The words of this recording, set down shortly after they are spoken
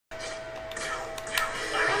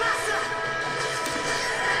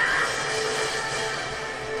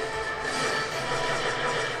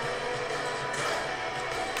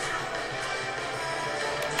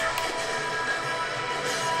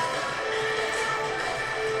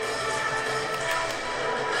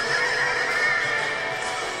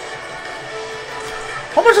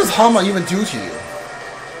How much does Hama even do to you?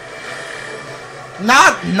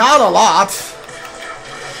 Not a lot.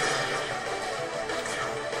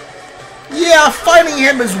 Yeah, fighting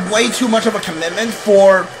him is way too much of a commitment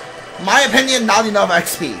for, my opinion, not enough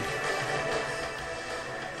XP.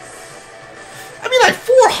 I mean, like,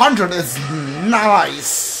 400 is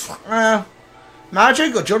nice.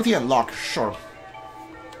 Magic, agility, and luck, sure.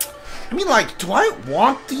 I mean, like, do I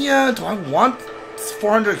want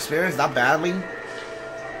 400 experience that badly?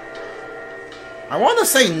 I want to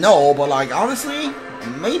say no, but, like, honestly,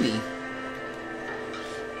 maybe.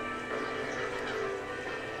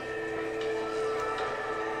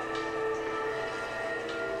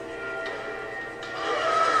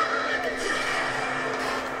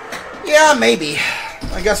 Yeah, maybe.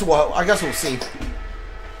 I guess we'll see.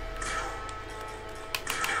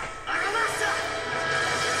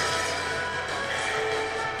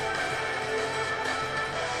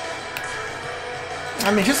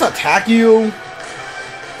 I mean, just attack you.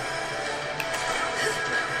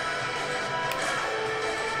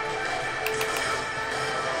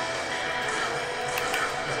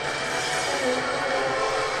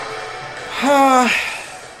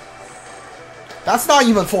 That's not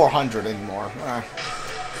even 400 anymore.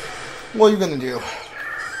 What are you gonna do?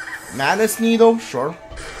 Madness Needle? Sure.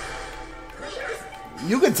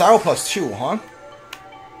 You get 0 plus 2, huh?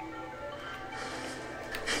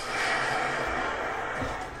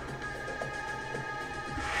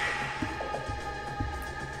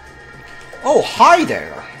 Oh, hi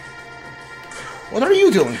there! What are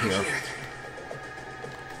you doing here?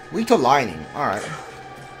 Weak to lightning. Alright.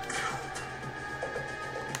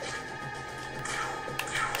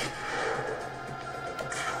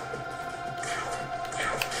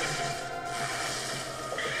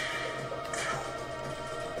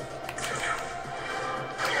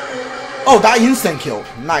 Oh, that instant kill.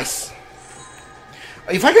 Nice.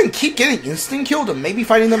 If I can keep getting instant killed, then maybe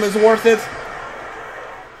fighting them is worth it.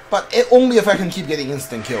 But only if I can keep getting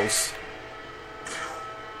instant kills.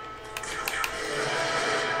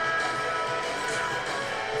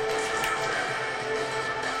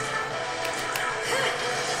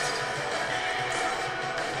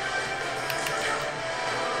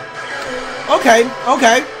 Okay,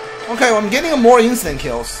 well, I'm getting more instant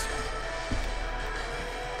kills.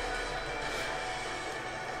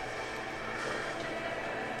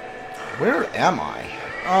 Where am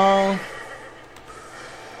I?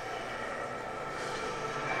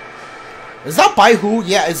 Is that by who?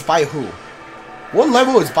 Yeah, it's by who. What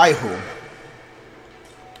level is by who?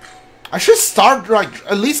 I should start, like,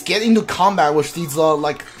 at least get into combat with these,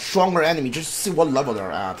 like, stronger enemies, just to see what level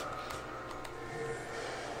they're at.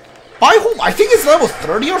 By who? I think it's level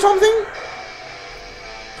 30 or something?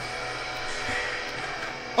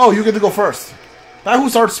 Oh, you get to go first. By who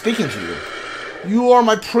starts speaking to you? You are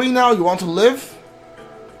my prey now, you want to live?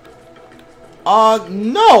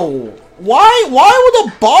 No. Why would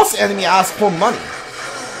a boss enemy ask for money?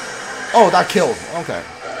 Oh, that killed. Okay.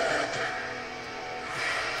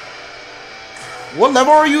 What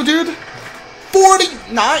level are you, dude?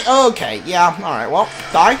 49? Okay, yeah, alright, well,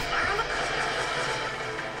 die.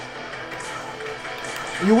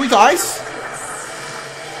 You weak to ice?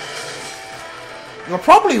 You'll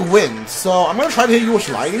probably win, so I'm gonna try to hit you with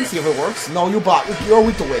lightning, see if it works. No, you're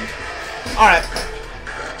weak to wind. Alright.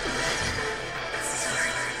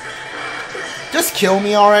 Just kill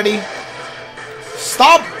me already.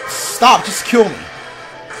 Stop, just kill me.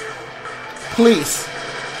 Please.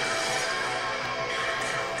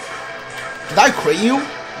 Did I crit you?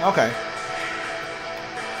 Okay.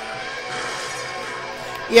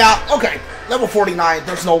 Yeah, okay. Level 49,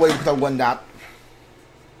 there's no way we could win that.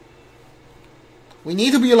 We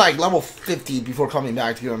need to be like level 50 before coming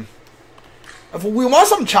back to him. If we want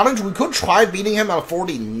some challenge, we could try beating him at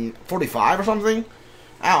 45 or something.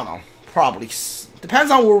 I don't know. Probably.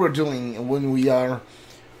 Depends on what we're doing when we're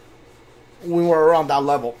around that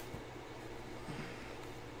level.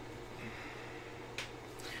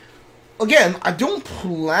 Again, I don't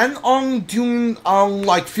plan on doing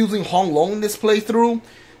like fusing Hong Long in this playthrough,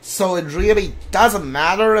 so it really doesn't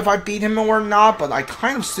matter if I beat him or not, but I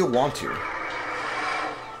kind of still want to.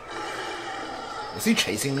 Is he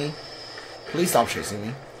chasing me? Please stop chasing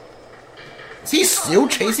me. Is he still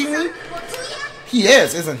chasing me? He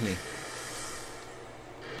is, isn't he?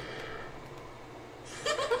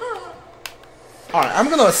 Alright, I'm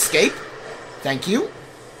gonna escape. Thank you.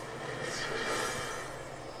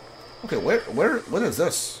 Okay, what is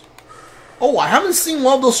this? Oh, I haven't seen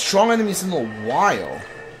one of those strong enemies in a while.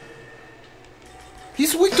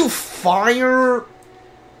 He's weak to fire,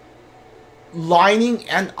 lightning,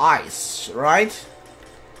 and ice, right?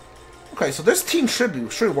 Okay, so this team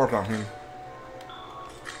should work on him.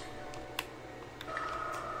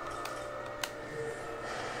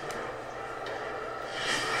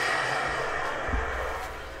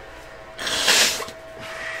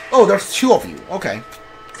 Oh, there's 2 of you. Okay.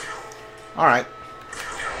 Alright.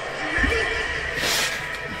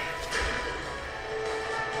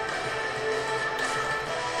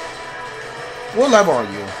 What level are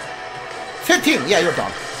you? 15! Yeah, you're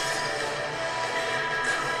done.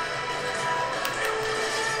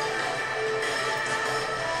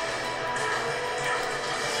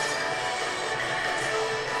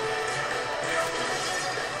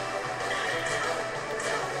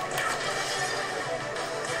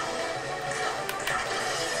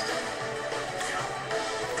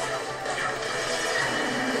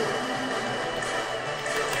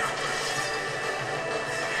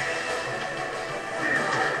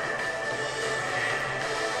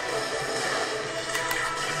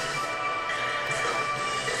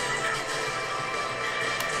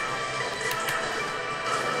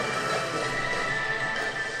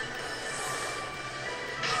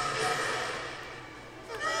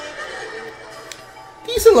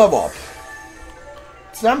 Decent level up.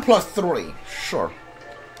 7 plus 3. Sure.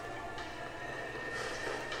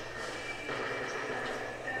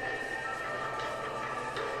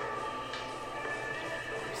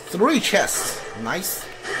 Three chests. Nice.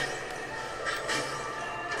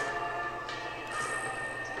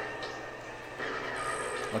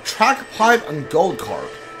 A track pipe and gold card.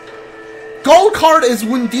 Gold card is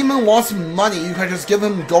when demon wants money, you can just give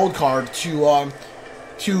him gold card to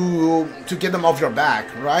get them off your back,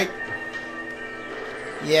 right?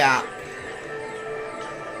 Yeah.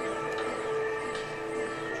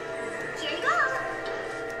 Here you go.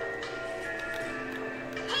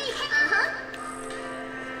 Hey,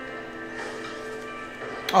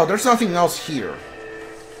 Oh, there's nothing else here.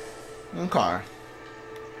 Okay.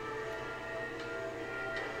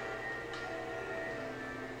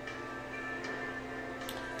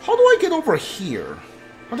 How do I get over here?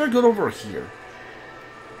 How do I get over here?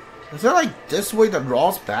 Is that like this way that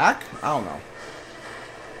draws back? I don't know.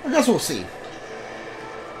 I guess we'll see.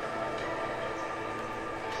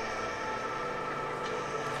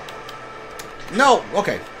 No!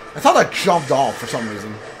 Okay. I thought I jumped off for some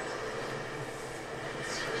reason.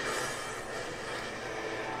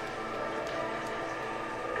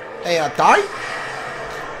 Hey, die?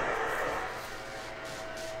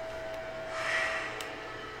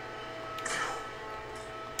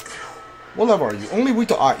 What level are you? Only weak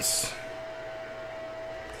to ice.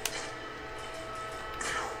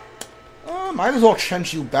 Might as well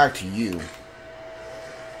change you back to you.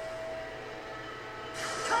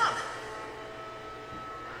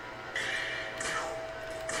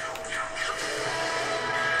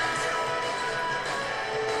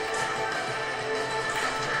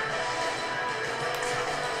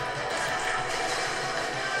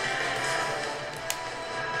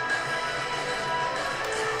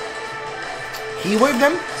 He wave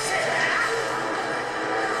them?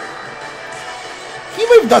 He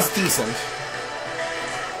wave does decent.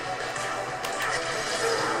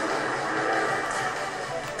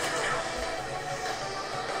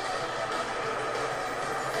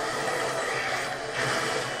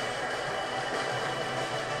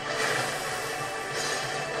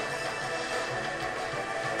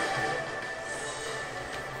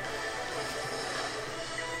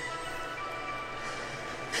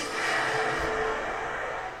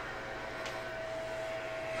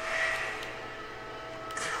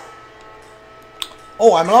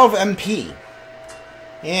 Oh, I'm out of MP.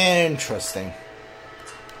 Interesting.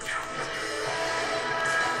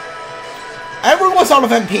 Everyone's out of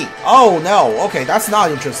MP. Oh no. Okay, that's not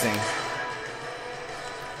interesting.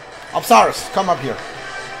 Upstairs, come up here.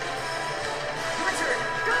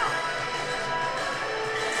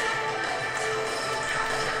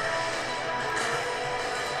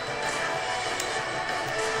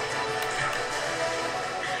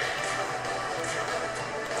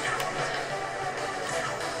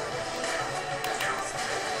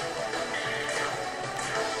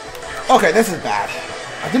 Okay, this is bad.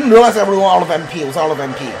 I didn't realize everyone out of MP was out of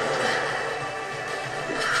MP.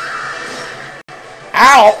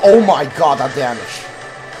 Ow! Oh my god, that damage.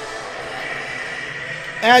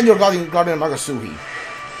 And you're Guardian Nagasuhi.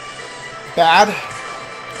 Bad.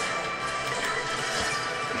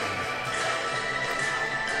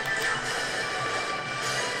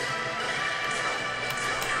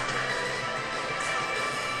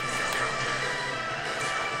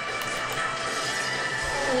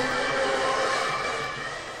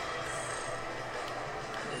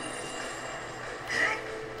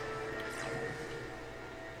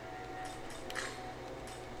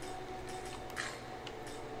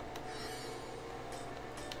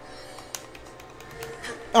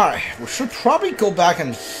 Alright, we should probably go back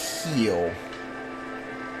and heal.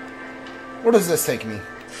 Where does this take me?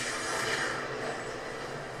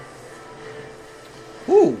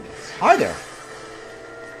 Ooh, hi there.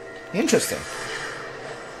 Interesting.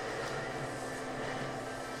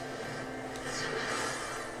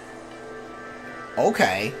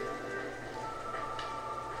 Okay.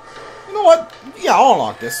 You know what? Yeah, I'll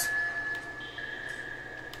unlock this.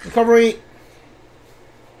 Recovery.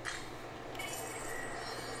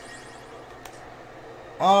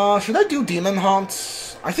 Should I do Demon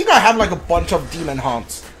Hunt? I think I have like a bunch of Demon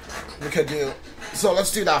Hunts we could do. So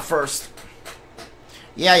let's do that first.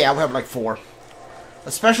 Yeah, we have like 4.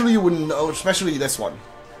 Especially when, especially this one.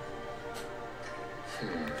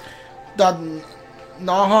 That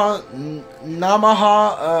Namaha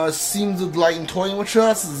seemed like toying with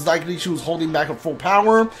us. It's likely she was holding back her full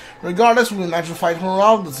power. Regardless, we managed to fight her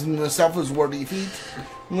out. This in itself is worth defeat.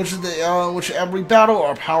 Which every battle,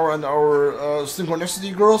 our power and our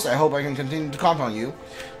synchronicity grows. I hope I can continue to count on you.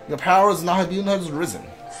 Your power is now has risen.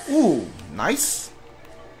 Ooh, nice.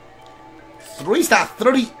 3 stat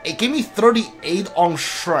 30. It gave me 38 on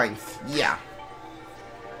strength. Yeah.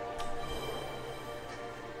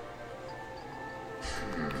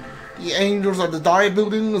 The angels at the Diet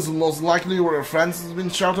building is most likely where your friends has been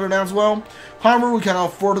sheltered as well. However, we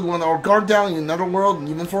cannot afford to let our guard down in another world,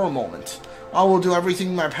 even for a moment. I will do everything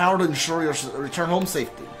in my power to ensure your return home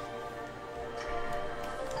safely.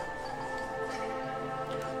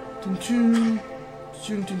 If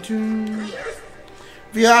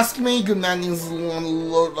you ask me, good man needs at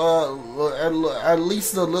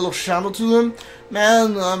least a little shadow to him.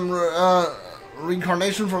 Man,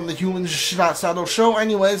 reincarnation from the human shadow show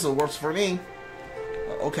anyway, so it works for me.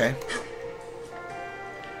 Okay.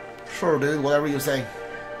 Sure, dude, whatever you say.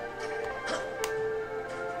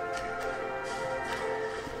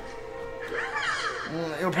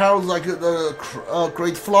 Your power is like a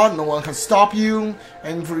great flood, no one can stop you.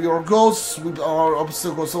 And for your goals, sweep our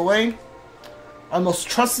obstacles away. I must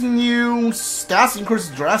trust in you. Stats increase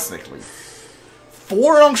drastically.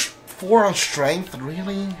 4 on strength,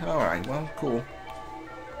 really? Alright, well, cool.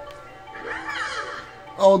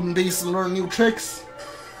 Oh, and these learn new tricks.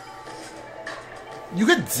 You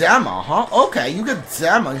get Zama, huh? Okay, you get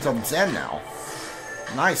Zama instead of Zen now.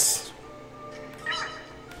 Nice.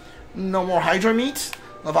 No more Hydra meat?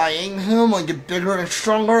 If I aim him, I get bigger and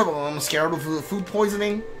stronger, but I'm scared of food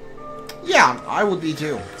poisoning. Yeah, I would be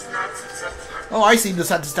too. Oh, I see. You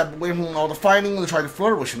decided to step away from all the fighting and try to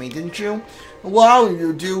flirt with me, didn't you? Wow,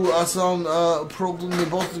 you do some problem in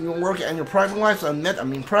both your work and your private life, so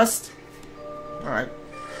I'm impressed. Alright.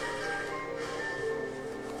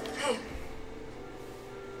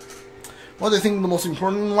 What do you think the most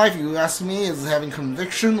important in life, you ask me, is having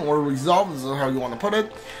conviction or resolve, is how you want to put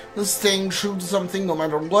it. This staying true to something no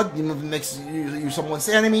matter what, even if it makes you someone's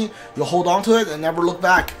enemy, you'll hold on to it and never look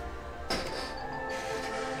back.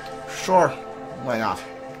 Sure, why not?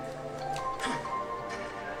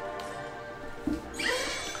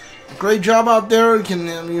 Great job out there, can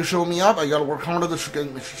you show me up? I gotta work harder to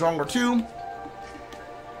get stronger too.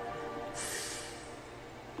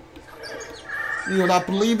 You will not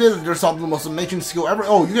believe it. There's something the most amazing skill ever.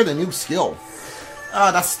 Oh, you get a new skill.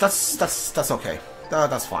 That's okay.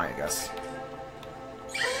 That's fine, I guess.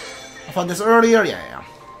 I found this earlier. Yeah.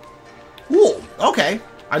 Ooh, okay.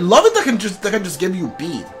 I love it. They can just give you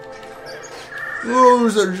bead.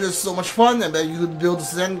 Those are just so much fun. I bet you could build a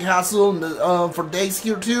sand castle for days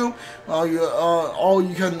here too.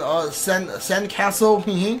 You can sand castle.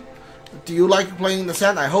 Do you like playing in the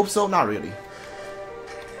sand? I hope so. Not really.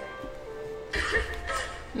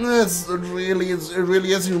 It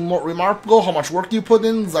really is remarkable how much work you put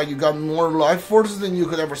in. It's like you got more life forces than you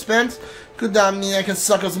could ever spend. Could that mean I can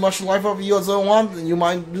suck as much life out of you as I want, and you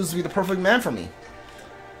might just be the perfect man for me?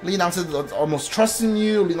 Li Nan said almost trusting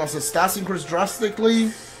you. Li Nan said stats increase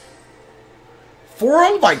drastically. 4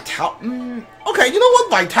 on vitality. Okay, you know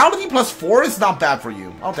what? Vitality plus 4 is not bad for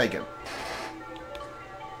you. I'll take it.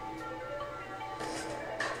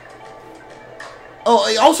 Oh,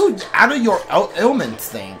 I also added your ailment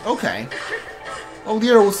thing. Okay. Oh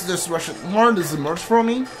dear, what's this Russian heart is emerged from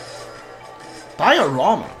me?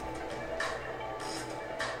 Diorama.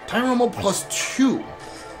 Diorama plus 2.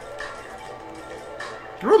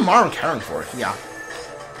 You're a modern caring for it, yeah.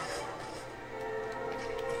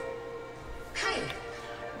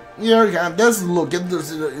 Yeah, this look, get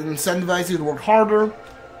this incentivize you to work harder.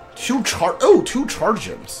 2 charge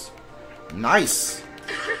gems. Nice.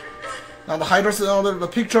 Now the Hydra's under the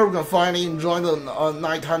picture, we can finally enjoy the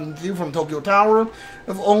nighttime view from Tokyo Tower.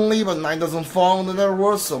 If only, but night doesn't fall in the nether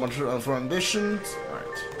world, so much for ambitions. Alright.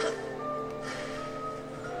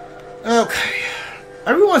 Okay.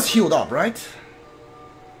 Everyone's healed up, right?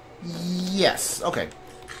 Yes. Okay.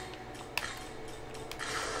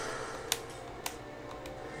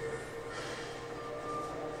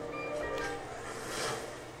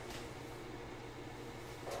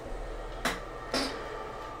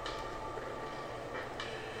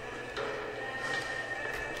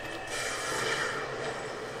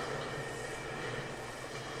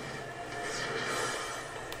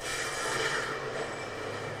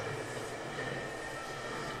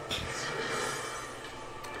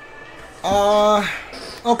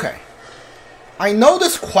 Okay. I know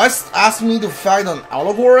this quest asked me to fight an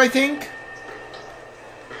Allegor, I think.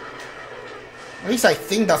 At least I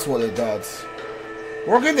think that's what it does.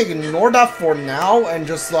 We're gonna ignore that for now and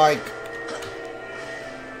just like...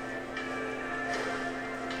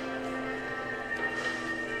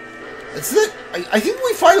 Is it? I think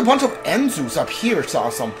we fight a bunch of Enzus up here at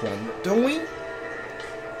some point, don't we?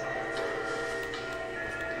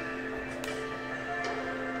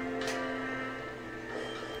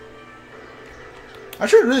 I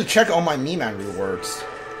should really check on my Mii-Man rewards.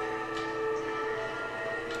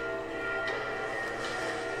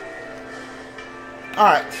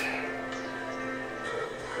 Alright.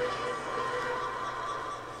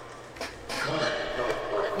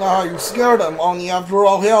 You scared them, Oni, after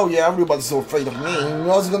all? Hell yeah, everybody's so afraid of me. I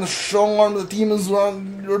was gonna show arm the demons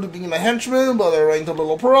around to be my henchmen, but there ain't a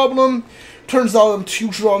little problem. Turns out I'm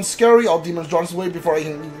too strong scary, all demons runs away before I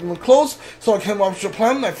can even close, so I came up with a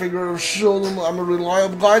plan. I figured I'd show them I'm a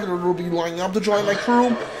reliable guy that will be lining up to join my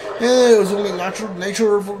crew. It was only natural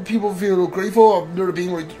nature for people to feel grateful of their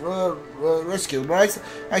being rescued, right?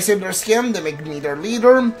 I saved their skin, they make me their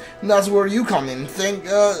leader, and that's where you come in. Think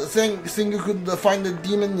you could find the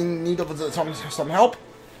demon in need of some help?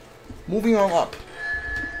 Moving on up.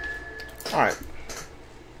 Alright.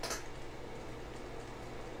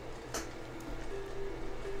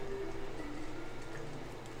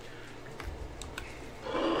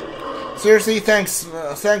 Seriously, thanks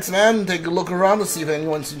man. Take a look around to see if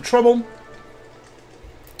anyone's in trouble.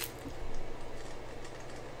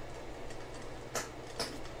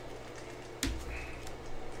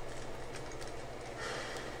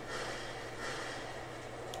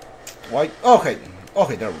 Why? Okay,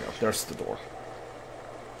 there we go. There's the door.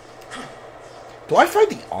 Do I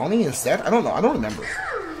fight the Oni instead? I don't know. I don't remember.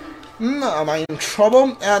 Am I in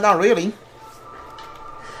trouble? Not really.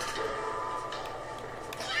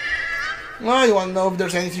 Well, you want to know if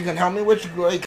there's anything you can help me with? Great.